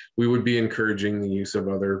 but we would be encouraging the use of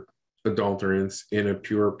other adulterants in a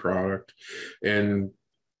pure product, and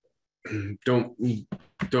don't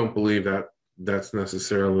believe that that's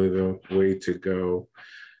necessarily the way to go.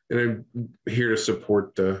 And I'm here to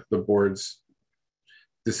support the board's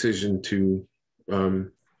decision to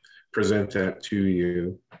present that to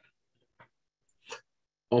you.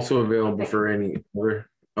 Also available for any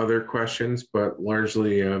other questions, but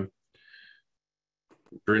largely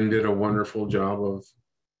Bryn did a wonderful job of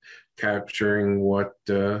capturing what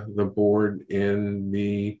the board and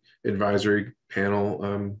the advisory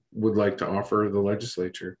panel would like to offer the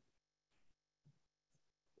legislature.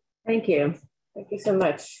 Thank you. Thank you so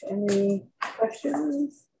much. Any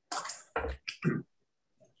questions?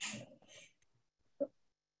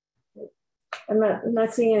 I'm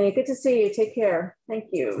not seeing any. Good to see you. Take care. Thank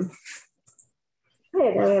you.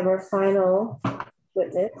 Okay, now we have our final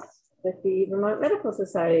witness with the Vermont Medical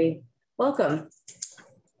Society. Welcome.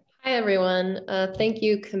 Hi, everyone. Thank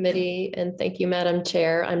you, committee, and thank you, Madam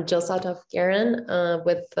Chair. I'm Jill Satov-Garin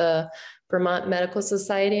with the Vermont Medical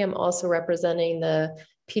Society. I'm also representing the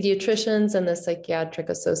pediatricians and the Psychiatric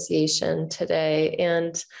Association today.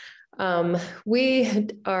 And we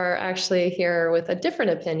are actually here with a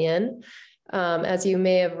different opinion. As you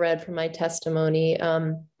may have read from my testimony,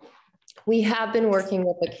 we have been working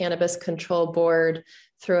with the Cannabis Control Board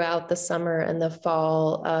throughout the summer and the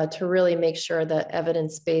fall to really make sure that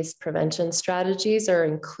evidence-based prevention strategies are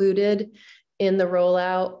included in the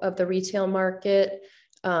rollout of the retail market.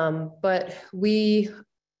 But we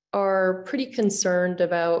are pretty concerned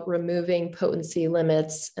about removing potency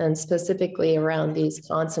limits and specifically around these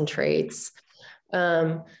concentrates.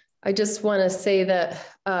 I just want to say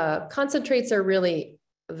that concentrates are really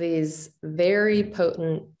these very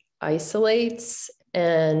potent isolates,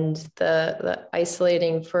 and the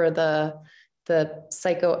isolating for the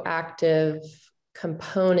psychoactive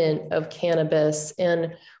component of cannabis.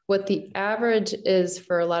 And what the average is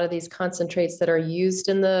for a lot of these concentrates that are used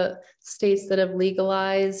in the states that have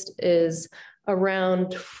legalized is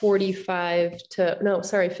around 54 to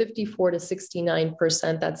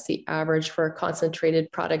 69%. That's the average for a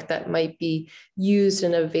concentrated product that might be used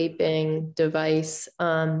in a vaping device.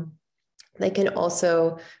 They can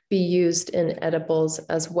also be used in edibles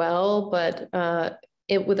as well, but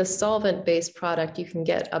with a solvent-based product, you can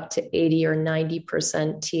get up to 80 or 90%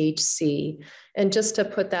 THC. And just to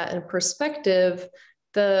put that in perspective,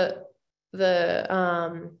 the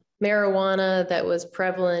marijuana that was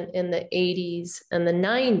prevalent in the 80s and the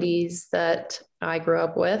 90s that I grew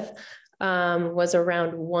up with was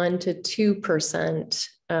around 1 to 2%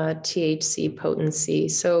 THC potency.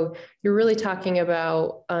 So you're really talking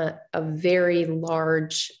about a very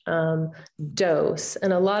large dose.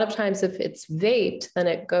 And a lot of times if it's vaped, then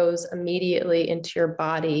it goes immediately into your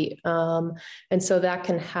body. And so that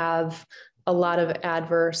can have a lot of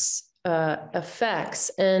adverse effects.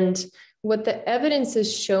 And what the evidence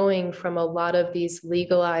is showing from a lot of these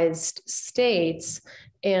legalized states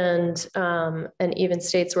and even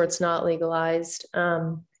states where it's not legalized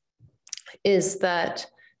is that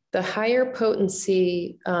the higher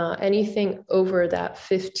potency, anything over that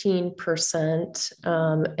 15%,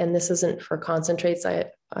 and this isn't for concentrates,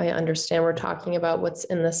 I understand we're talking about what's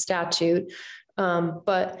in the statute,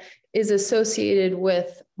 but is associated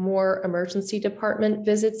with more emergency department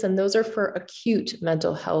visits, and those are for acute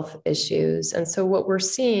mental health issues. And so what we're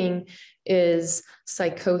seeing is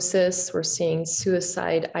psychosis, we're seeing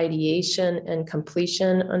suicide ideation and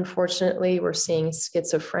completion, unfortunately, we're seeing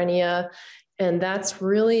schizophrenia, and that's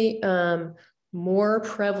really more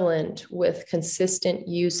prevalent with consistent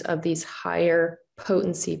use of these higher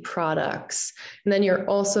potency products. And then you're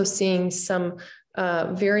also seeing some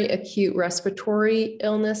very acute respiratory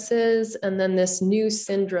illnesses. And then this new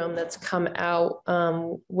syndrome that's come out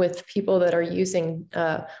with people that are using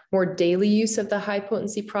more daily use of the high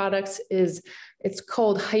potency products it's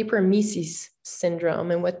called hyperemesis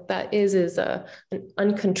syndrome. And what that is an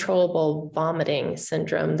uncontrollable vomiting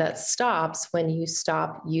syndrome that stops when you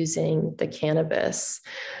stop using the cannabis.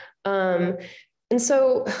 And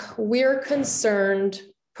so we're concerned,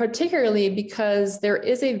 particularly because there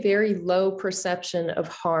is a very low perception of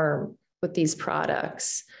harm with these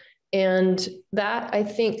products. And that, I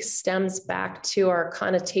think, stems back to our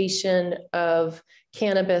connotation of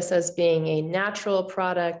cannabis as being a natural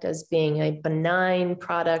product, as being a benign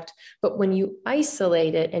product. But when you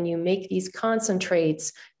isolate it and you make these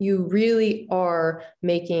concentrates, you really are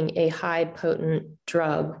making a high potent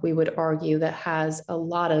drug, we would argue, that has a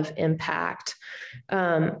lot of impact.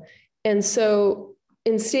 And so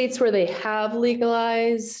in states where they have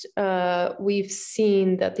legalized, we've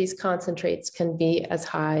seen that these concentrates can be as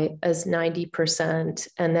high as 90%,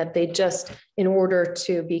 and that they just, in order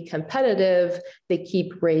to be competitive, they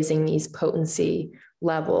keep raising these potency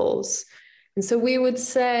levels. And so we would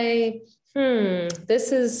say,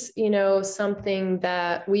 this is, something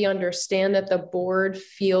that we understand that the board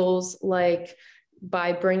feels like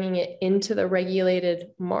by bringing it into the regulated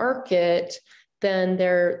market, then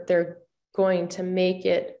they're going to make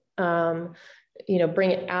it,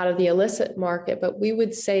 bring it out of the illicit market. But we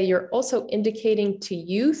would say you're also indicating to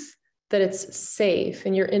youth that it's safe,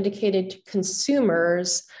 and you're indicating to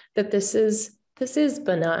consumers that this is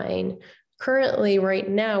benign. Currently, right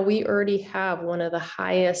now, we already have one of the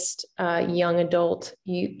highest young adult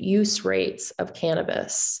use rates of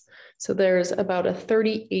cannabis. So there's about a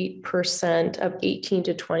 38% of 18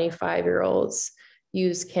 to 25-year-olds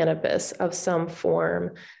use cannabis of some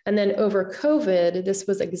form. And then over COVID, this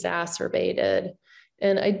was exacerbated.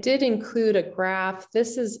 And I did include a graph.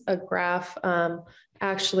 This is a graph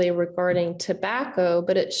actually regarding tobacco,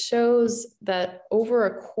 but it shows that over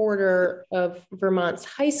a quarter of Vermont's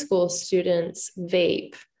high school students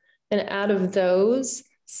vape. And out of those,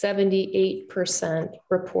 78%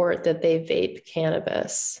 report that they vape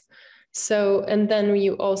cannabis. So, and then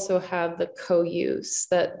you also have the co-use,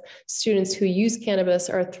 that students who use cannabis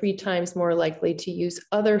are 3 times more likely to use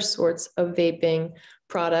other sorts of vaping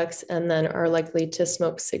products, and then are likely to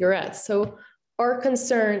smoke cigarettes. So our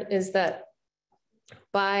concern is that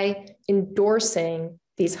by endorsing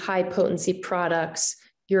these high potency products,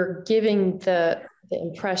 you're giving the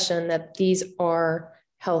impression that these are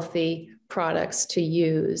healthy products to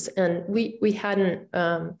use. And we hadn't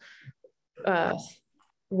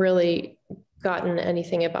really gotten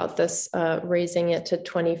anything about this, raising it to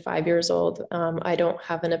 25 years old. I don't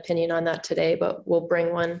have an opinion on that today, but we'll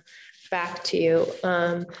bring one back to you.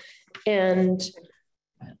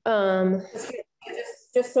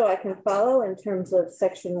 Just so I can follow in terms of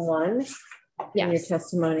section 1 in your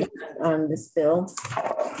testimony on this bill.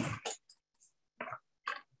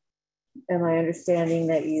 Am I understanding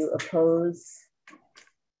that you oppose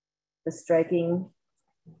the striking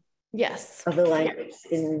of the language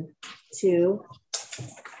in 2?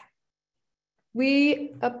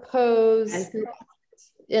 We oppose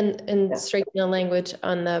in striking the language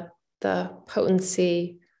on the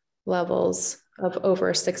potency levels of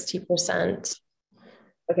over 60%.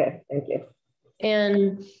 Okay, thank you.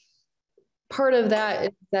 And part of that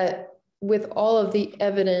is that with all of the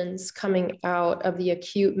evidence coming out of the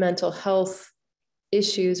acute mental health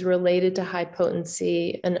issues related to high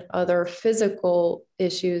potency and other physical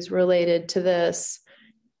issues related to this,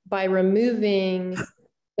 by removing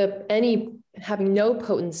having no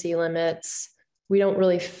potency limits, we don't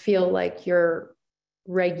really feel like you're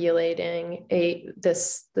regulating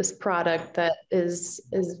this product that is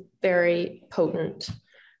very potent.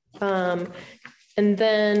 And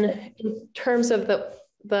then in terms of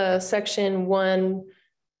the section 1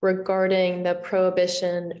 regarding the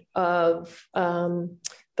prohibition of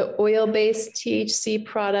the oil-based THC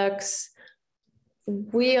products,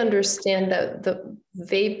 we understand that the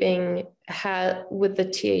vaping with the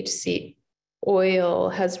THC oil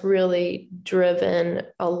has really driven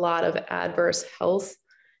a lot of adverse health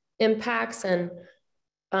impacts. And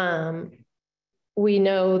we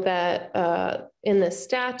know that in the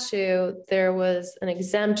statute, there was an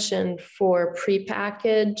exemption for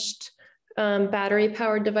prepackaged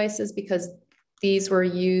battery-powered devices, because these were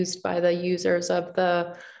used by the users of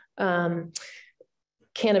the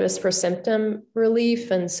cannabis for symptom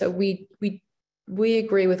relief. And so we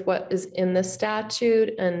agree with what is in the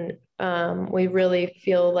statute, and we really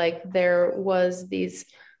feel like there was these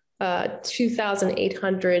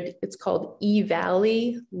 2,800, it's called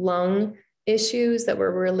E-Valley lung issues that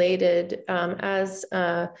were related, as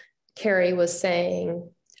Carrie was saying,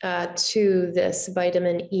 to this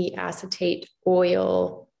vitamin E acetate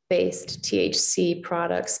oil based THC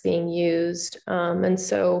products being used. And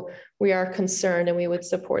so we are concerned, and we would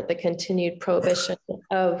support the continued prohibition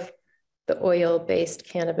of the oil-based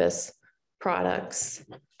cannabis products.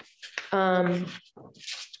 Tom,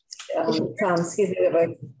 excuse me, I have a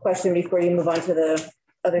question before you move on to the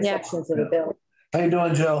other sections of the bill. How you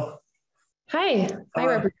doing, Jill? Hi,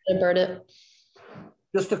 Representative Burdett.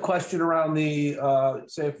 Just a question around the,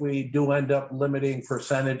 say if we do end up limiting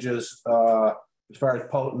percentages as far as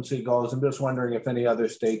potency goes, I'm just wondering if any other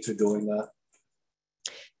states are doing that.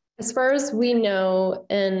 As far as we know,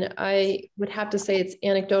 and I would have to say it's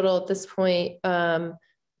anecdotal at this point,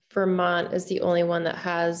 Vermont is the only one that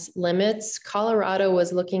has limits. Colorado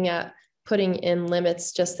was looking at putting in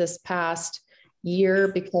limits just this past year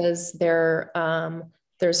because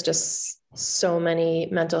there's just so many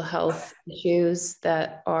mental health issues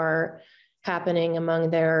that are happening among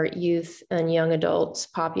their youth and young adult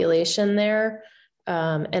population there.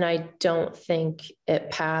 And I don't think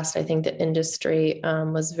it passed. I think the industry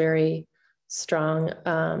was very strong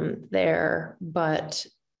there, but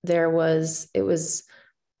it was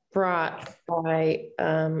brought by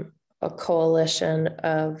a coalition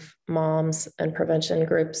of moms and prevention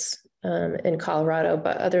groups in Colorado.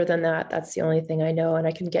 But other than that, that's the only thing I know, and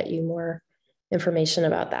I can get you more information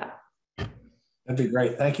about that. That'd be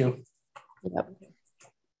great. Thank you. Yep.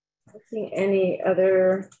 I don't see any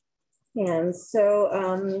other hands. So,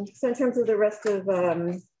 so in terms of the rest of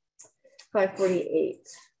 548.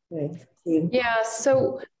 Yeah,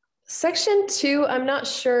 so Section 2, I'm not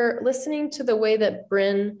sure, listening to the way that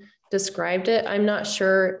Bryn described it, I'm not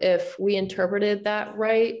sure if we interpreted that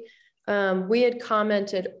right. We had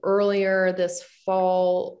commented earlier this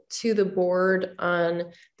fall to the board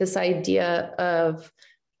on this idea of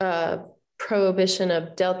prohibition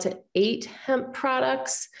of Delta 8 hemp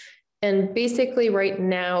products. And basically right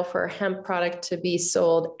now for a hemp product to be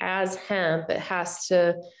sold as hemp, it has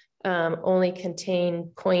to only contain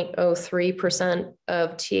 0.03%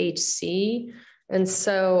 of THC. And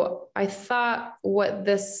so I thought what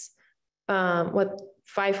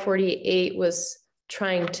 548 was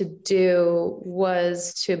trying to do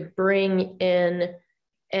was to bring in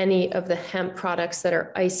any of the hemp products that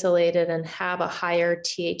are isolated and have a higher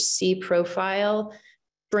THC profile,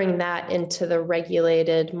 bring that into the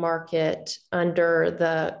regulated market under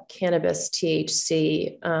the cannabis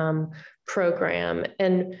THC program.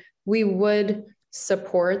 And we would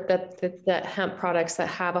support that hemp products that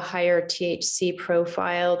have a higher THC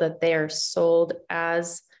profile, that they are sold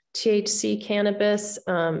as THC cannabis.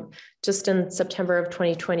 Just in September of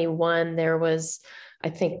 2021, there was, I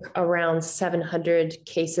think, around 700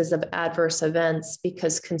 cases of adverse events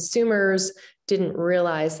because consumers didn't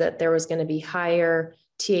realize that there was going to be higher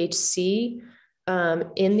THC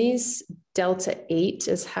in these Delta 8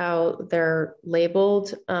 is how they're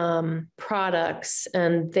labeled products,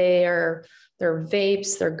 and they're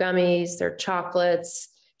vapes, they're gummies, they're chocolates.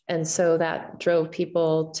 And so that drove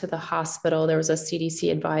people to the hospital. There was a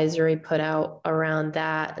CDC advisory put out around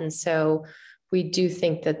that. And so we do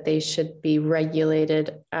think that they should be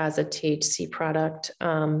regulated as a THC product.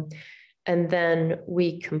 And then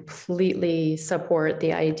we completely support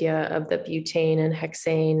the idea of the butane and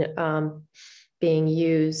hexane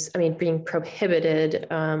being prohibited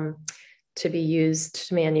to be used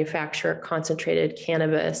to manufacture concentrated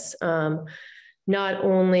cannabis, not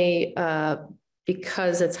only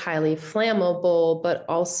because it's highly flammable, but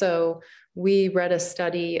also we read a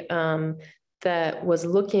study that was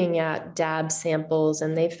looking at dab samples,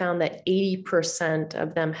 and they found that 80%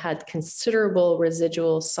 of them had considerable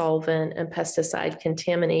residual solvent and pesticide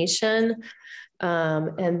contamination.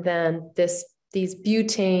 And then these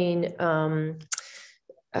butane,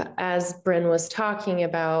 as Bryn was talking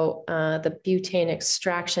about, the butane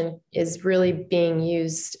extraction is really being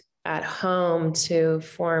used at home to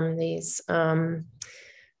form these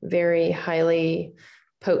very highly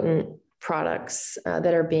potent products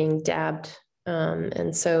that are being dabbed.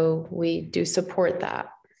 And so we do support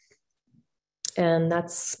that. And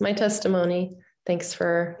that's my testimony. Thanks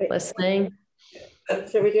for listening.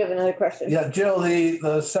 So we do have another question. Yeah, Jill,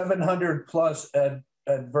 the 700 plus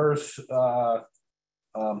adverse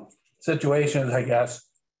situations, I guess,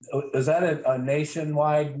 is that a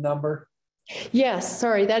nationwide number? Yes,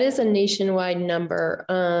 sorry, that is a nationwide number.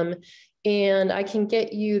 And I can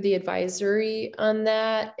get you the advisory on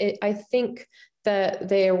that. I think that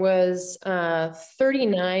there was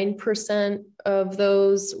 39% of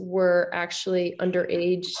those were actually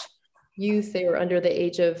underage youth. They were under the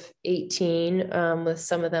age of 18, with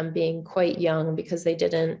some of them being quite young because they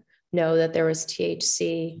didn't know that there was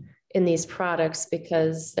THC in these products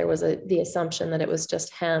because there was the assumption that it was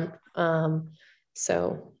just hemp.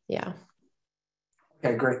 So Yeah.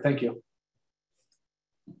 Okay, great. Thank you.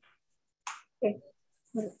 Okay.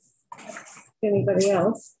 Anybody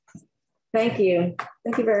else? Thank you.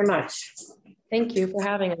 Thank you very much. Thank you for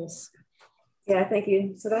having us. Yeah, thank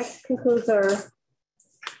you. So that concludes our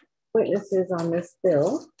witnesses on this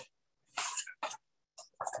bill.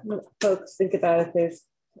 Folks, think about if there's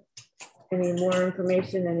any more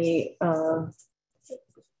information, any,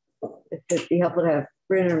 if it'd be helpful to have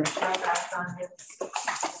Bryn or Michelle back on this.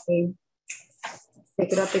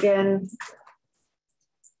 Pick it up again.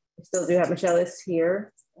 We still do have Michelle is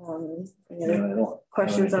here. Any other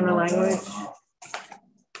questions on the language?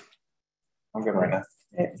 I'm good right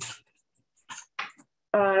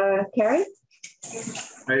now. Carrie?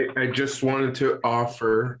 I just wanted to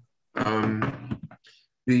offer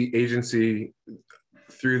the agency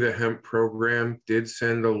through the hemp program did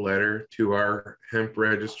send a letter to our hemp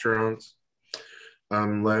registrants,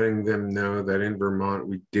 letting them know that in Vermont,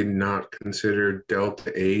 we did not consider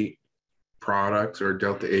Delta 8 products or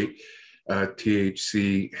Delta 8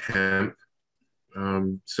 THC hemp.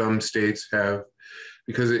 Some states have,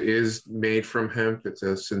 because it is made from hemp, it's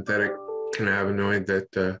a synthetic cannabinoid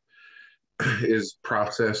that is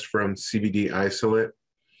processed from CBD isolate.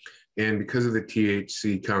 And because of the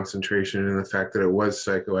THC concentration and the fact that it was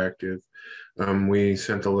psychoactive, we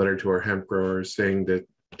sent a letter to our hemp growers saying that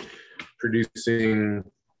producing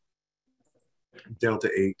Delta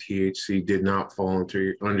 8 THC did not fall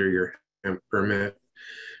under your hemp permit.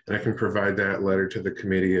 And I can provide that letter to the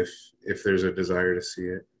committee if there's a desire to see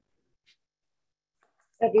it.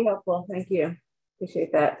 That'd be helpful. Thank you.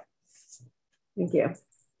 Appreciate that. Thank you.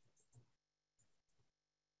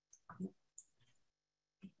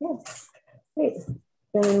 Yeah. Great.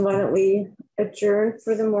 Then why don't we adjourn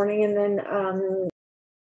for the morning, and then